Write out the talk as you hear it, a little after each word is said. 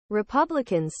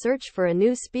Republicans' search for a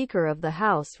new Speaker of the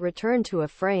House returned to a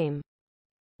frame.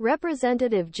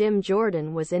 Representative Jim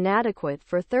Jordan was inadequate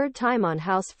for third time on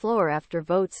House floor after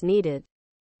votes needed.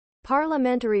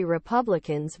 Parliamentary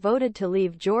Republicans voted to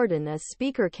leave Jordan as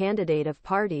Speaker candidate of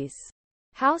parties.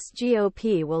 House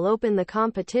GOP will open the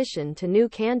competition to new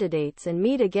candidates and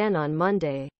meet again on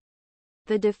Monday.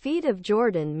 The defeat of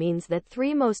Jordan means that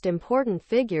three most important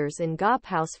figures in Gop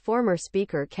House, former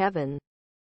Speaker Kevin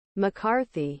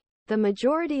McCarthy, the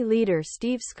Majority Leader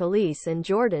Steve Scalise and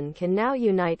Jordan can now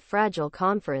unite fragile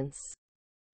conference.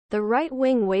 The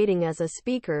right-wing waiting as a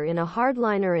speaker in a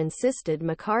hardliner insisted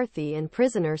McCarthy and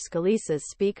Prisoner Scalise's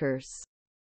speakers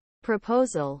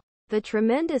proposal. The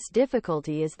tremendous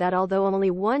difficulty is that although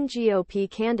only one GOP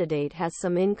candidate has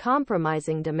some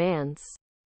uncompromising demands,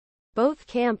 both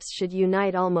camps should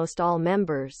unite almost all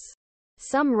members.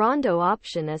 Some Rando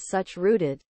option as such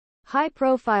rooted.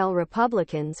 High-profile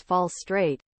Republicans fall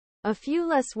straight. A few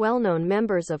less well-known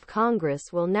members of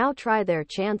Congress will now try their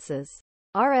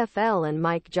chances.R-FL and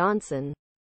Mike Johnson.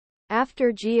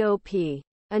 After GOP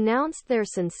announced their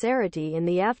sincerity in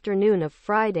the afternoon of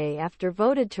Friday after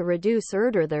voted to reduce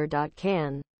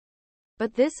URDÜRDÜR.can.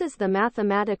 But this is the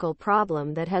mathematical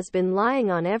problem that has been lying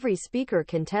on every speaker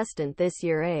contestant this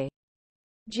year. A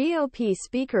GOP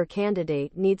speaker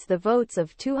candidate needs the votes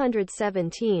of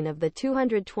 217 of the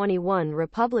 221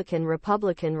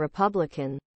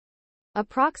 Republican.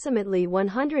 Approximately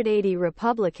 180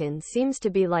 Republicans seems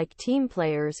to be like team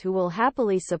players who will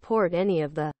happily support any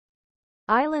of the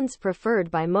islands preferred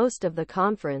by most of the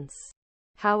conference.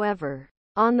 However,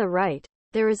 on the right,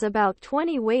 there is about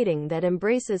 20 waiting that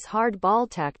embraces hardball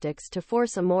tactics to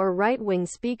force a more right-wing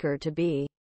speaker to be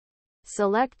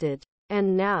selected.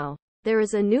 And now, there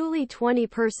is a newly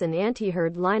 20-person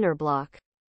anti-hardliner bloc,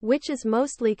 which is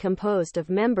mostly composed of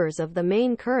members of the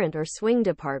main current or swing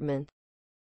department.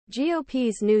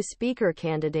 GOP's new speaker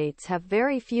candidates have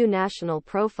very few national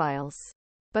profiles,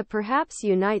 but perhaps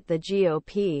unite the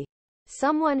GOP.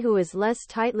 Someone who is less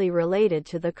tightly related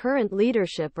to the current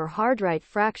leadership or hard-right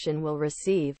fraction will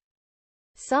receive.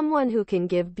 Someone who can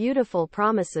give beautiful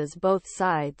promises both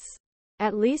sides.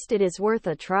 At least it is worth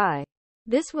a try.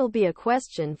 This will be a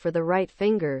question for the right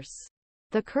fingers.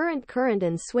 The current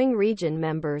and swing region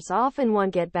members often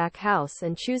want get back House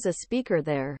and choose a speaker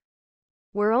there.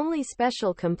 Were only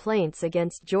special complaints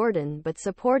against Jordan but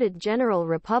supported General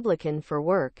Republican for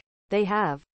work.They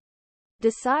have.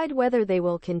 Decide whether they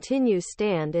will continue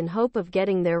stand in hope of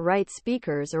getting their right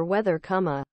speakers or whether come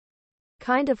a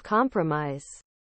kind of compromise.